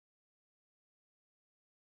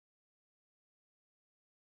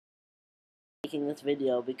making this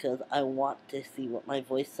video because I want to see what my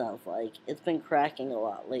voice sounds like. It's been cracking a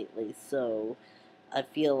lot lately, so I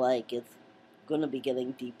feel like it's going to be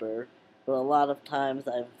getting deeper. But a lot of times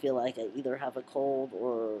I feel like I either have a cold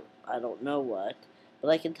or I don't know what. But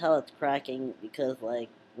I can tell it's cracking because, like,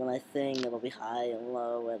 when I sing, it'll be high and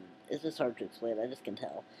low, and it's just hard to explain. I just can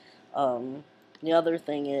tell. The other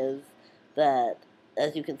thing is that,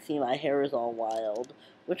 as you can see, my hair is all wild,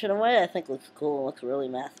 which in a way I think looks cool and looks really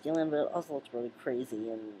masculine, but it also looks really crazy,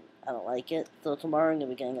 and I don't like it. So tomorrow I'm going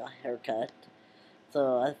to be getting a haircut.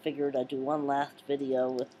 So I figured I'd do one last video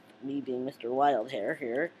with me being Mr. Wildhair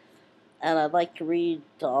here. And I'd like to read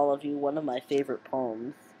to all of you one of my favorite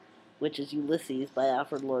poems, which is Ulysses by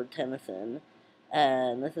Alfred Lord Tennyson.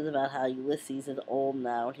 And this is about how Ulysses is old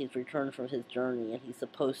now and he's returned from his journey and he's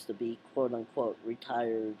supposed to be quote-unquote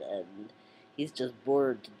retired and he's just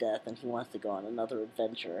bored to death and he wants to go on another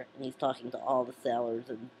adventure. And he's talking to all the sailors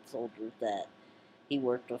and soldiers that he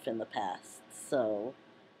worked with in the past. So,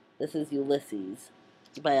 this is Ulysses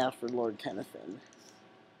by Alfred Lord Tennyson.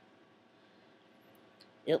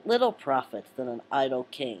 It little profits that an idle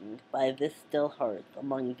king, by this still hearth,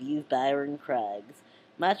 among these barren crags,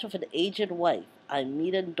 match with an aged wife, I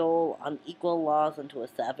meet and dole unequal laws unto a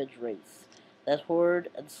savage race, that hoard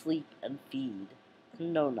and sleep and feed,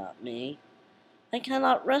 and know not me. I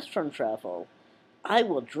cannot rest from travel. I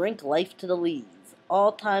will drink life to the lees.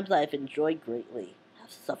 All times I have enjoyed greatly,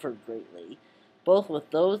 have suffered greatly, both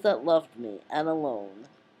with those that loved me, and alone,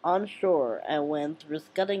 on shore, and when through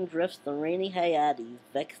scudding drifts the rainy Hyades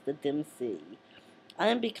vex the dim sea. I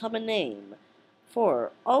am become a name,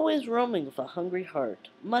 for, always roaming with a hungry heart,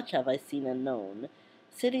 much have I seen and known,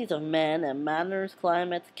 cities of men and manners,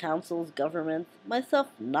 climates, councils, governments, myself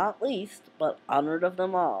not least, but honored of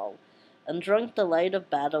them all, and drunk the light of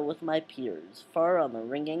battle with my peers, far on the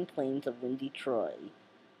ringing plains of windy Troy.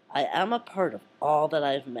 I am a part of all that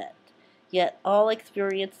I've met, yet all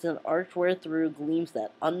experienced an arch wherethrough gleams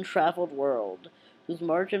that untraveled world, whose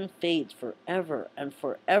margin fades forever and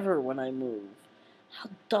forever when I move. How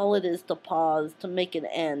dull it is to pause, to make an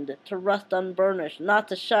end, to rust unburnished, not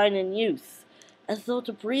to shine in use, as though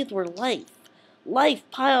to breathe were life. Life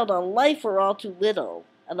piled on life were all too little,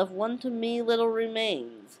 and of one to me little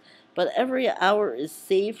remains. But every hour is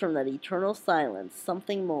saved from that eternal silence,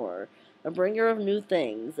 something more, a bringer of new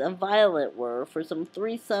things, and violet were for some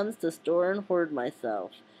 3 suns to store and hoard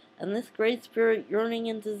myself, and this great spirit yearning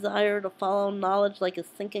and desire to follow knowledge like a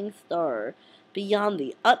sinking star, beyond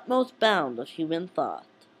the utmost bound of human thought.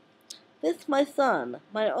 This my son,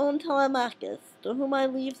 my own Telemachus, to whom I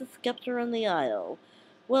leave the sceptre and the isle,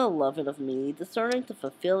 well loved of me, discerning to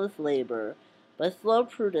fulfill his labor, by slow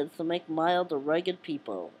prudence to make mild the rugged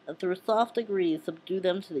people, and through soft degrees subdue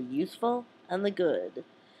them to the useful and the good.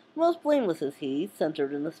 Most blameless is he,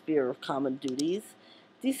 centered in the sphere of common duties,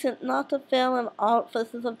 decent not to fail in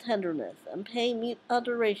offices of tenderness, and pay meet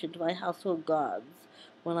adoration to my household gods,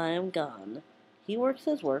 when I am gone. He works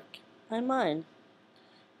his work, I mine.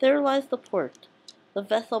 There lies the port, the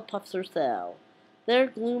vessel puffs her sail, there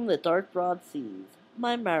gloom the dark broad seas,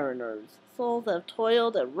 my mariners, souls that have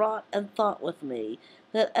toiled and wrought and thought with me,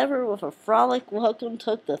 that ever with a frolic welcome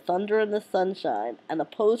took the thunder and the sunshine, and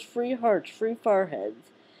opposed free hearts, free foreheads.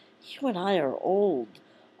 You and I are old.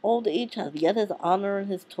 Old each hath yet his honor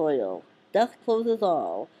and his toil. Death closes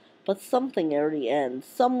all, but something ere the end,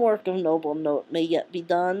 some work of noble note may yet be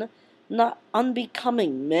done, not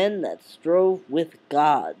unbecoming men that strove with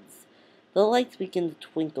gods. The lights begin to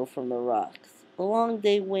twinkle from the rocks. The long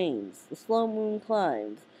day wanes, the slow moon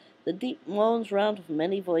climbs, the deep moans round with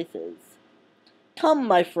many voices. Come,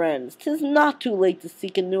 my friends, 'tis not too late to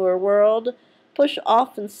seek a newer world. Push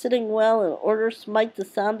off and sitting well in order smite the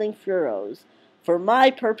sounding furrows, for my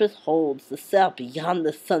purpose holds to sail beyond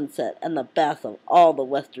the sunset and the bath of all the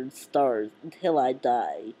western stars until I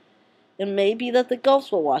die. It may be that the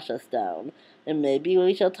gulfs will wash us down, it may be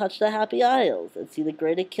we shall touch the happy isles, and see the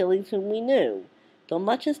great Achilles whom we knew. Though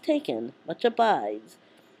much is taken, much abides,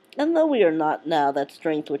 and though we are not now that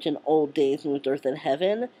strength which in old days moved earth and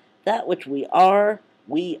heaven, that which we are,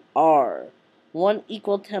 one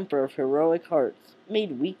equal temper of heroic hearts,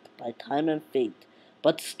 made weak by time and fate,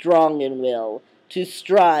 but strong in will, to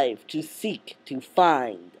strive, to seek, to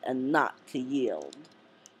find, and not to yield.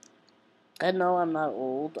 I know I'm not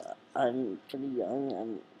old, I'm pretty young,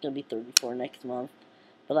 I'm going to be 34 next month,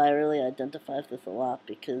 but I really identify with this a lot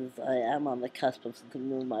because I am on the cusp of something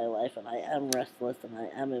new in my life, and I am restless, and I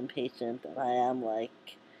am impatient, and I am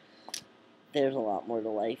like, there's a lot more to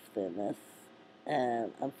life than this,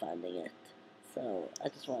 and I'm finding it. So I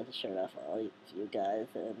just wanted to share that for all you guys,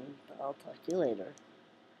 and I'll talk to you later.